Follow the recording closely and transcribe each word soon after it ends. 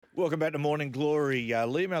Welcome back to Morning Glory.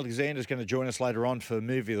 Liam Alexander's going to join us later on for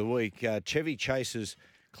Movie of the Week. Chevy Chase's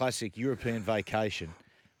classic European Vacation.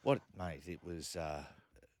 Mate, it was...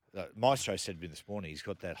 Maestro said to me this morning, he's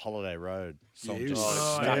got that Holiday Road song just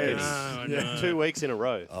stuck in his... 2 weeks in a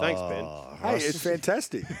row. Thanks, Ben. Hey, it's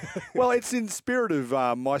fantastic. Well, it's in spirit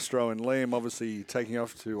of Maestro and Liam obviously taking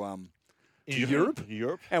off to Europe.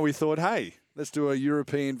 And we thought, hey, let's do a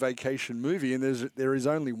European vacation movie, and there is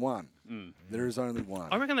only one. There is only one.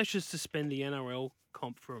 I reckon they should suspend the NRL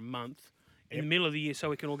comp for a month in the middle of the year so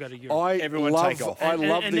we can all go to Europe. Everyone take off. I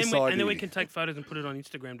love this idea. And then we can take photos and put it on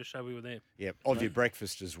Instagram to show we were there. Yeah, of your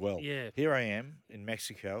breakfast as well. Yeah. Here I am in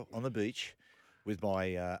Mexico on the beach with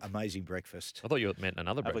my amazing breakfast. I thought you meant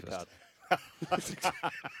another breakfast.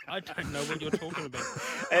 I don't know what you're talking about.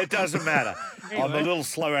 It doesn't matter. I'm a little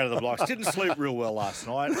slow out of the blocks. Didn't sleep real well last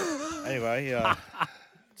night. Anyway,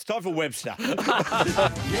 it's time for Webster. Never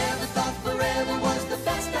thought forever was the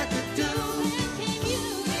best I could do. It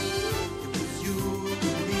was you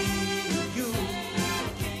and me and you.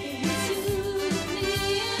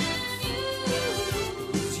 It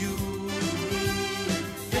was you and me.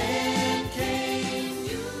 Then came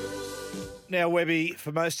you. Now, Webby,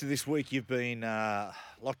 for most of this week, you've been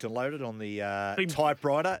locked and loaded on the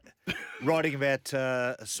typewriter, writing about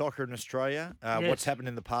soccer in Australia, what's happened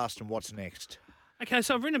in the past and what's next. Okay,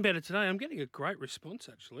 so I've written about it today. I'm getting a great response,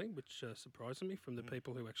 actually, which surprises me from the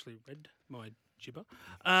people who actually read my gibber.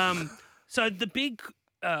 So the big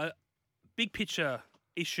picture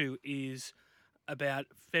issue is about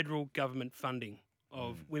federal government funding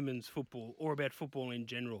of women's football or about football in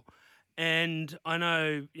general. And I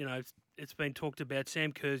know, it's been talked about.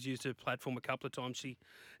 Sam Kerr's used a platform a couple of times. She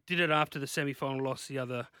did it after the semi-final loss the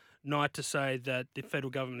other night to say that the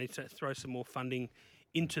federal government needs to throw some more funding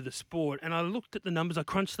into the sport. And I looked at the numbers. I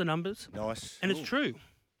crunched the numbers. Nice. And it's true.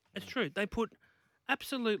 It's true. They put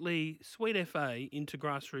absolutely sweet FA into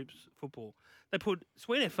grassroots football. They put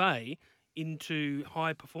sweet FA into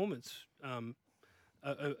high performance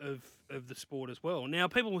of the sport as well. Now,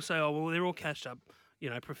 people will say, oh, well, they're all cashed up,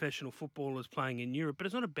 professional footballers playing in Europe. But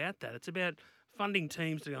it's not about that. It's about funding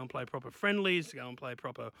teams to go and play proper friendlies, to go and play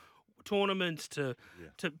proper tournaments, to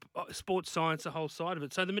sports science, the whole side of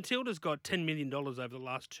it. So the Matildas got $10 million over the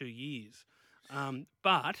last 2 years.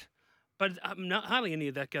 But hardly any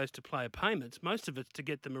of that goes to player payments. Most of it's to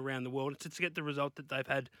get them around the world. It's to get the result that they've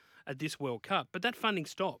had at this World Cup. But that funding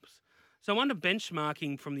stops. So under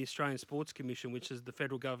benchmarking from the Australian Sports Commission, which is the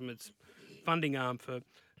federal government's funding arm for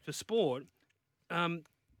sport,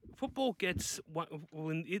 football gets,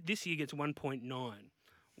 this year gets 1.9,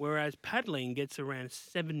 whereas paddling gets around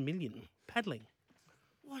 7 million. Paddling.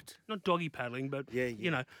 What? Not doggy paddling, but,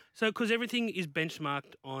 So, because everything is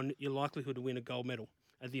benchmarked on your likelihood to win a gold medal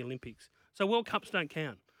at the Olympics. So World Cups don't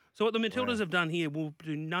count. So what the Matildas have done here will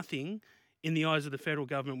do nothing in the eyes of the federal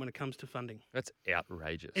government when it comes to funding. That's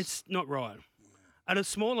outrageous. It's not right. At a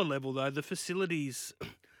smaller level, though, the facilities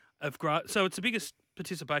of so it's the biggest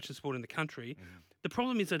participation sport in the country. The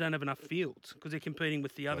problem is they don't have enough fields because they're competing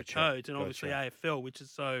with the other codes and obviously AFL, which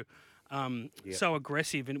is so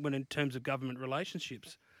aggressive in terms of government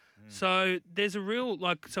relationships. So there's a real,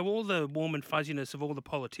 so all the warm and fuzziness of all the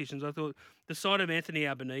politicians, I thought the sight of Anthony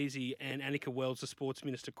Albanese and Annika Wells, the sports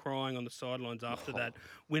minister, crying on the sidelines after that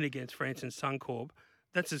win against Francis Suncorp,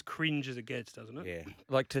 that's as cringe as it gets, doesn't it?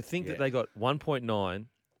 Yeah. To think that they got 1.9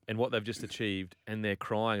 and what they've just achieved and they're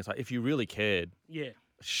crying. It's like, if you really cared,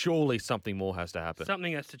 surely something more has to happen.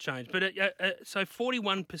 Something has to change. But so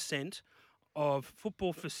 41% of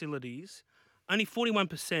football facilities, only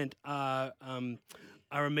 41% are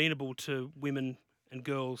amenable to women and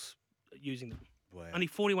girls using them. Wow. Only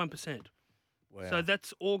 41%. Wow. So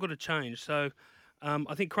that's all got to change. So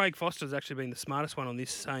I think Craig Foster's actually been the smartest one on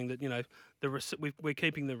this, saying that, we're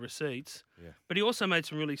keeping the receipts. Yeah. But he also made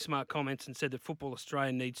some really smart comments and said that Football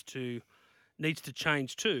Australia needs to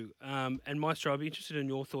change too. And Maestro, I'd be interested in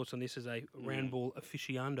your thoughts on this as a round ball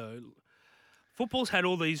aficionado. Football's had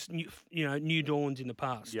all these new dawns in the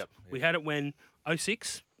past. Yep. We had it when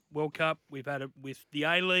 06 World Cup. We've had it with the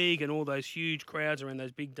A-League and all those huge crowds around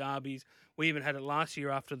those big derbies. We even had it last year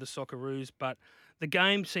after the Socceroos. But the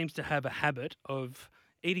game seems to have a habit of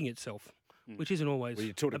eating itself, which isn't always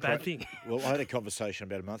a bad thing. Well, I had a conversation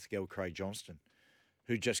about a month ago with Craig Johnston,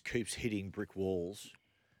 who just keeps hitting brick walls,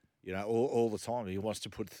 all the time. He wants to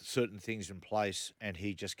put certain things in place, and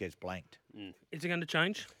he just gets blanked. Is it going to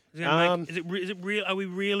change? Is it real? Are we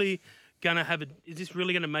really going to have is this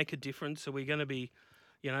really going to make a difference? Are we going to be,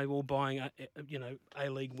 all buying,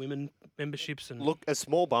 A-League women memberships? And Look, a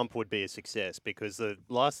small bump would be a success because the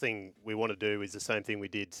last thing we want to do is the same thing we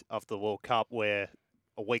did after the World Cup, where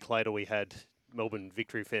a week later we had Melbourne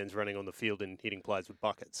Victory fans running on the field and hitting players with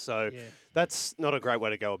buckets. So that's not a great way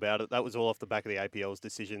to go about it. That was all off the back of the APL's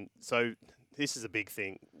decision. So this is a big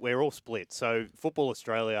thing. We're all split. So Football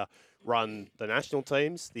Australia run the national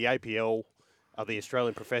teams. The APL, the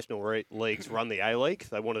Australian Professional Leagues, run the A-League.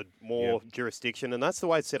 They wanted more jurisdiction, and that's the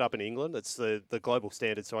way it's set up in England. It's the global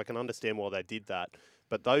standard, so I can understand why they did that.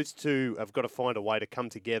 But those two have got to find a way to come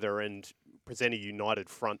together and present a united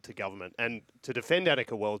front to government. And to defend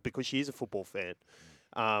Annika Wells, because she is a football fan,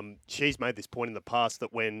 she's made this point in the past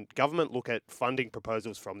that when government look at funding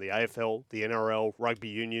proposals from the AFL, the NRL, rugby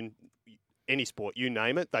union, any sport, you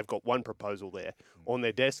name it, they've got one proposal there on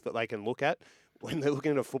their desk that they can look at. When they're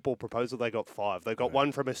looking at a football proposal, they got 5. They got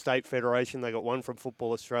one from a state federation. They got one from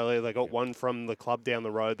Football Australia. They got one from the club down the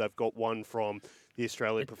road. They've got one from the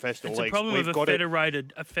Australian Professional Leagues. It's a problem of a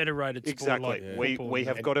federated sport. Exactly. We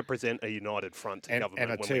have got to present a united front to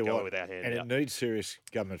government when we go with our hand out. And it needs serious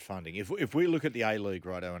government funding. If we look at the A-League,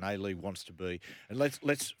 righto, and A-League wants to be, and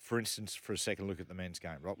let's for instance, for a second, look at the men's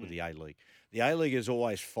game, right, with the A-League. The A-League is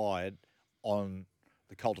always fired on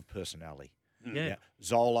the cult of personality. Yeah. Now,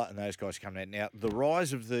 Zola and those guys coming out. Now, the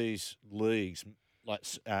rise of these leagues, like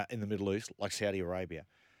in the Middle East, like Saudi Arabia,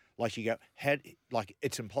 like you go,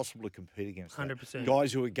 it's impossible to compete against. 100%.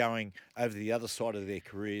 Guys who are going over the other side of their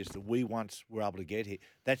careers that we once were able to get here.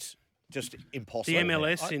 That's just impossible. The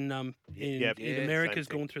MLS in America has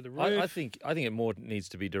gone through the roof. I think it more needs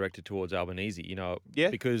to be directed towards Albanese,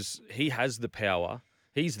 because he has the power.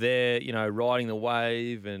 He's there, riding the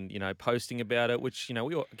wave and, posting about it, which,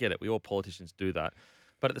 we all get it. We all politicians do that.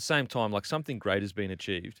 But at the same time, like, something great has been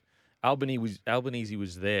achieved. Albanese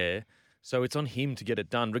was there, so it's on him to get it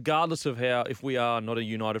done, regardless of if we are not a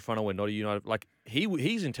united front or we're not a united... Like,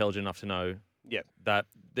 he's intelligent enough to know that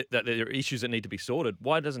there are issues that need to be sorted.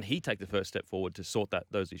 Why doesn't he take the first step forward to sort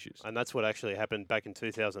those issues? And that's what actually happened back in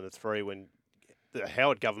 2003 when the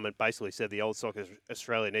Howard government basically said the old Soccer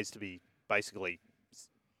Australia needs to be basically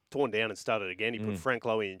torn down and started again. He put Frank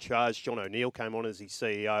Lowy in charge. John O'Neill came on as his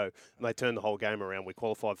CEO, and they turned the whole game around. We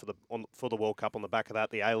qualified for the World Cup on the back of that.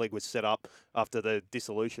 The A-League was set up after the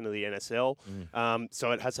dissolution of the NSL.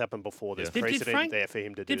 So it has happened before. There's precedent there for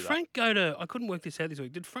him to do that. Did Frank go to... I couldn't work this out this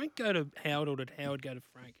week. Did Frank go to Howard or did Howard go to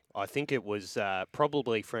Frank? I think it was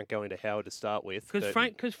probably Frank going to Howard to start with. Because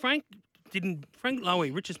Frank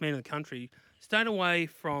Lowy, richest man in the country, stayed away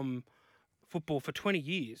from football for 20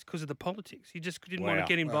 years because of the politics. He just didn't want to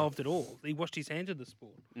get involved at all. He washed his hands of the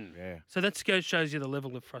sport. Yeah. So that shows you the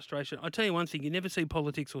level of frustration. I'll tell you one thing, you never see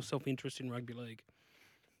politics or self-interest in rugby league.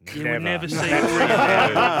 You would never see it.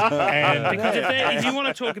 Because if you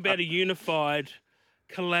want to talk about a unified,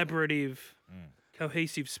 collaborative,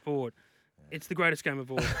 cohesive sport, it's the greatest game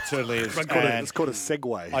of all. It certainly is. It's called a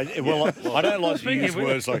segue. I don't like to use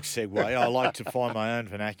words like segue. I like to find my own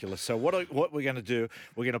vernacular. So what we're going to do,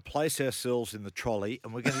 we're going to place ourselves in the trolley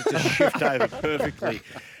and we're going to just shift over perfectly.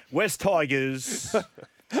 West Tigers'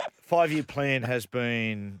 5-year plan has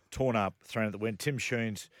been torn up, thrown at the wind. Tim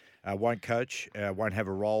Sheens won't coach, won't have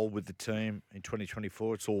a role with the team in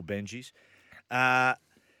 2024. It's all Benji's.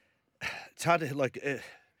 It's hard to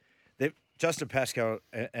Justin Pascoe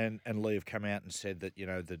and Lee have come out and said that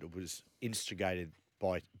that it was instigated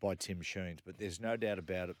by Tim Sheens, but there's no doubt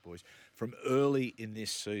about it, boys. From early in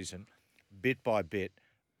this season, bit by bit,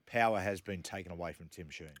 power has been taken away from Tim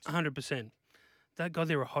Sheens. 100%.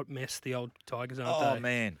 They're a hot mess. The old Tigers, aren't they? Oh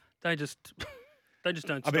man, they just don't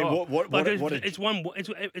stop. I mean,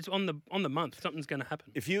 it's on the month. Something's going to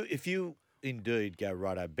happen. If you indeed go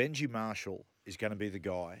righto, Benji Marshall is going to be the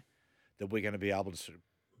guy that we're going to be able to sort of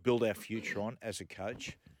build our future on as a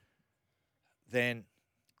coach, then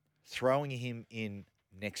throwing him in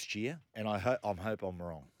next year, and I hope I'm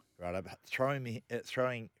wrong, right? Throwing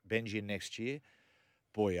Benji in next year,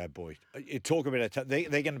 boy, oh boy. You talk about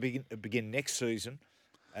they're going to begin next season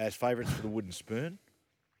as favourites for the Wooden Spoon.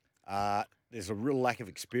 There's a real lack of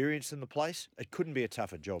experience in the place. It couldn't be a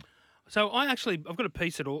tougher job. So I've got a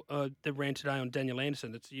piece that ran today on Daniel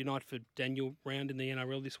Anderson. It's a Unite for Daniel round in the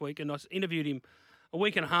NRL this week, and I interviewed him a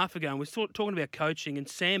week and a half ago, and we were talking about coaching, and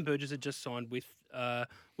Sam Burgess had just signed with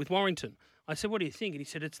Warrington. I said, what do you think? And he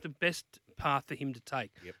said it's the best path for him to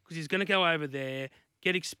take because he's going to go over there,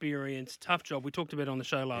 get experience, tough job. We talked about it on the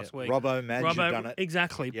show last week. Robbo, Madge have done it.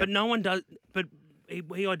 Exactly. Yep. But no one does. But he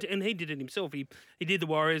did it himself. He did the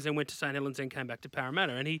Warriors and went to St. Helens and came back to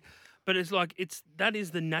Parramatta. But it's like that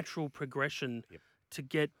is the natural progression to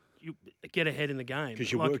get ahead in the game.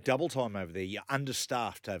 Because you work double time over there. You're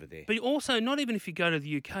understaffed over there. But also, not even if you go to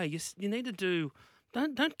the UK, you need to do...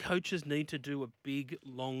 Don't coaches need to do a big,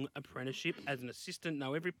 long apprenticeship as an assistant,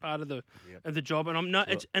 know every part of the job?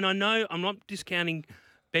 And I know I'm not discounting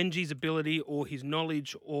Benji's ability or his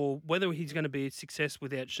knowledge or whether he's going to be a success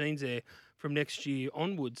without Sheens there from next year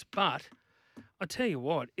onwards. But I tell you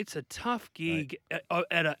what, it's a tough gig at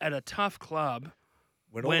a tough club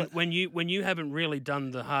when you haven't really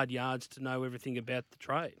done the hard yards to know everything about the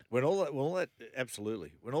trade. When all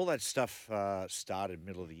that stuff started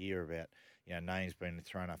middle of the year about names being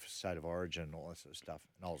thrown up for state of origin and all that sort of stuff,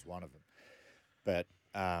 and I was one of them. But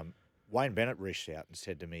Wayne Bennett reached out and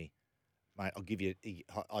said to me, mate, I'll give you.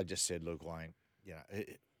 I just said, look, Wayne,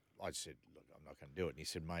 I said, look, I'm not going to do it. And he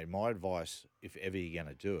said, mate, my advice, if ever you're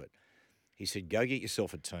going to do it, he said, go get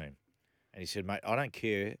yourself a team. And he said, mate, I don't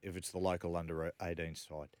care if it's the local under-18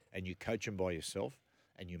 side, and you coach them by yourself,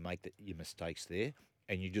 and you make your mistakes there,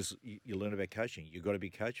 and you learn about coaching. You've got to be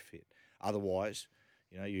coach fit. Otherwise,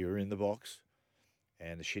 you're in the box,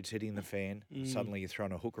 and the shit's hitting the fan. Suddenly, you're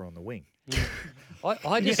throwing a hooker on the wing.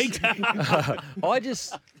 I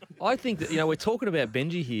think that we're talking about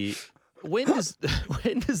Benji here. When does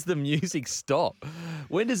the music stop?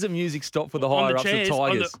 When does the music stop for the higher ups of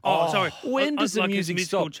Tigers? When does the music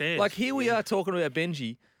stop? Chairs. Like here we are talking about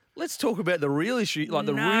Benji. Let's talk about the real issue, like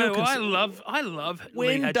the real. I love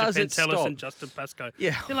when Lee does it Hatcher-Pentelis stop? and Justin Pascoe.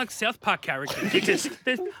 Yeah, they're like South Park characters.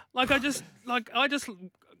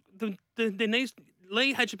 There needs.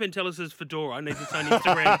 Lee Hatcher-Pentelis' fedora needs its own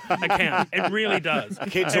Instagram account. It really does.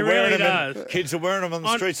 Kids are wearing them on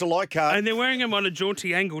the streets of Leichhardt. And they're wearing them on a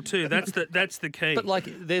jaunty angle too. That's the key. But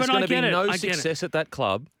there's going to be no success at that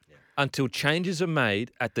club until changes are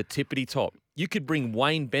made at the tippity top. You could bring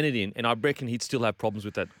Wayne Bennett in, and I reckon he'd still have problems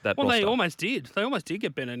with that Well, roster. they almost did. They almost did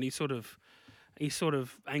get Bennett, and he sort of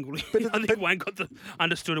angled. I think Wayne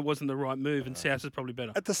understood it wasn't the right move, and South is probably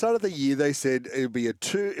better. At the start of the year, they said it'll be a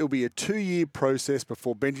 2-year process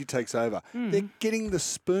before Benji takes over. They're getting the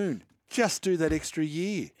spoon. Just do that extra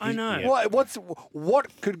year. I know. Yeah.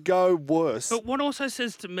 What could go worse? But what also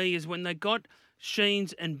says to me is when they got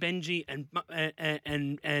Sheens and Benji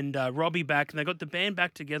and Robbie back, and they got the band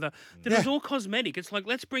back together, that it was all cosmetic. It's like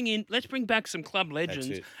let's bring back some club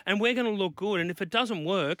legends, and we're going to look good. And if it doesn't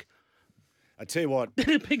work, I tell you what,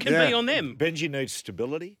 it can be on them. Benji needs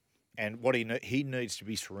stability, and what he needs to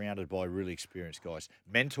be surrounded by really experienced guys,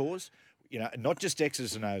 mentors. Not just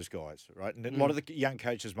X's and O's guys, right? And a lot of the young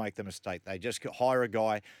coaches make the mistake. They just hire a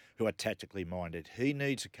guy who are tactically minded. He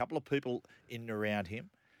needs a couple of people in and around him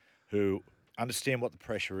who understand what the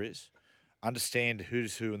pressure is, understand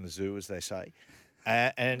who's who in the zoo, as they say,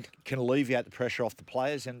 and can alleviate the pressure off the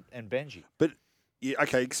players and Benji. But,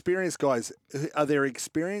 experienced guys. Are there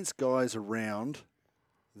experienced guys around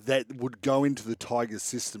that would go into the Tigers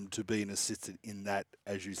system to be an assistant in that,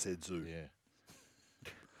 as you said, zoo? Yeah.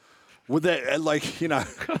 Would they,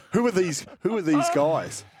 who are these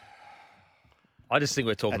guys? I just think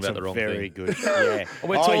we're talking about the wrong thing. Very good. Yeah.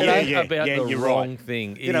 We're talking about the wrong right.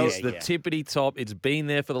 thing. It is the tippity top. It's been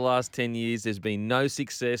there for the last 10 years. There's been no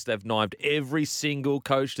success. They've knifed every single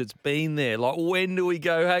coach that's been there. Like, when do we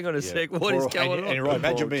go? Hang on a sec. What is going on? And you're right.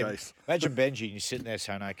 Imagine Benji, and you're sitting there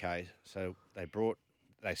saying, okay, so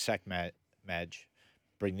they sacked Madge,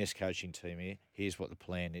 bring this coaching team here. Here's what the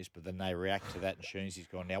plan is. But then they react to that, and Sheensy's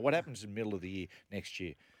gone. Now, what happens in the middle of the year next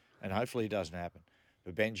year? And hopefully it doesn't happen.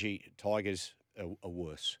 But Benji, Tigers are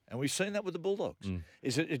worse. And we've seen that with the Bulldogs.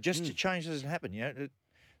 Is it just a change doesn't happen?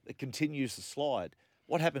 It continues to slide.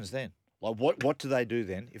 What happens then? Like, what do they do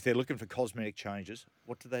then? If they're looking for cosmetic changes,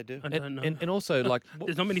 what do they do? I don't know. And also,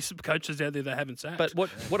 there's not many coaches out there that haven't sacked. But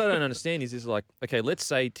what I don't understand is like, okay, let's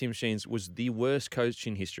say Tim Sheens was the worst coach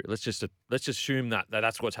in history. Let's just assume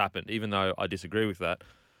that's what's happened, even though I disagree with that.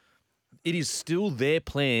 It is still their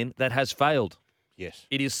plan that has failed. Yes.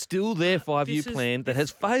 It is still their 5-year plan that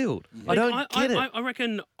has failed. I don't get it. I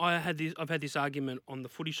reckon I've had this argument on the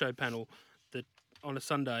Footy Show panel that on a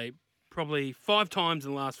Sunday probably 5 times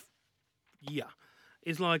in the last year.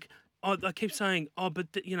 Is like, I keep saying, but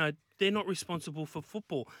they're not responsible for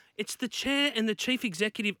football. It's the chair and the chief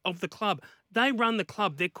executive of the club. They run the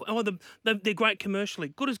club. They're great commercially,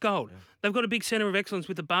 good as gold. Yeah. They've got a big centre of excellence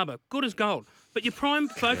with the barber, good as gold. But your prime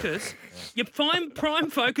focus,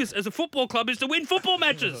 prime focus as a football club is to win football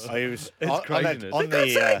matches. It's craziness. On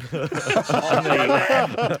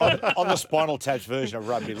the Spinal Tap's version of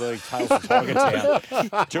rugby league, Tales of Tiger Town.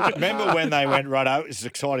 Do you remember when they went, righto, it's an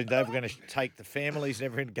exciting day, we're going to take the families and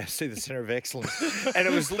everyone to go see the Centre of Excellence. And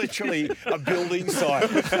it was literally a building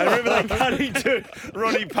site. I remember they cut into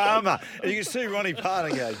Ronnie Palmer. And you can see Ronnie Palmer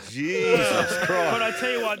and go, Jesus Christ. But I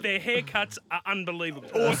tell you what, their haircuts are unbelievable.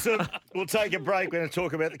 Awesome. We'll take a break. We're going to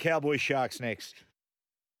talk about the Cowboy Sharks next.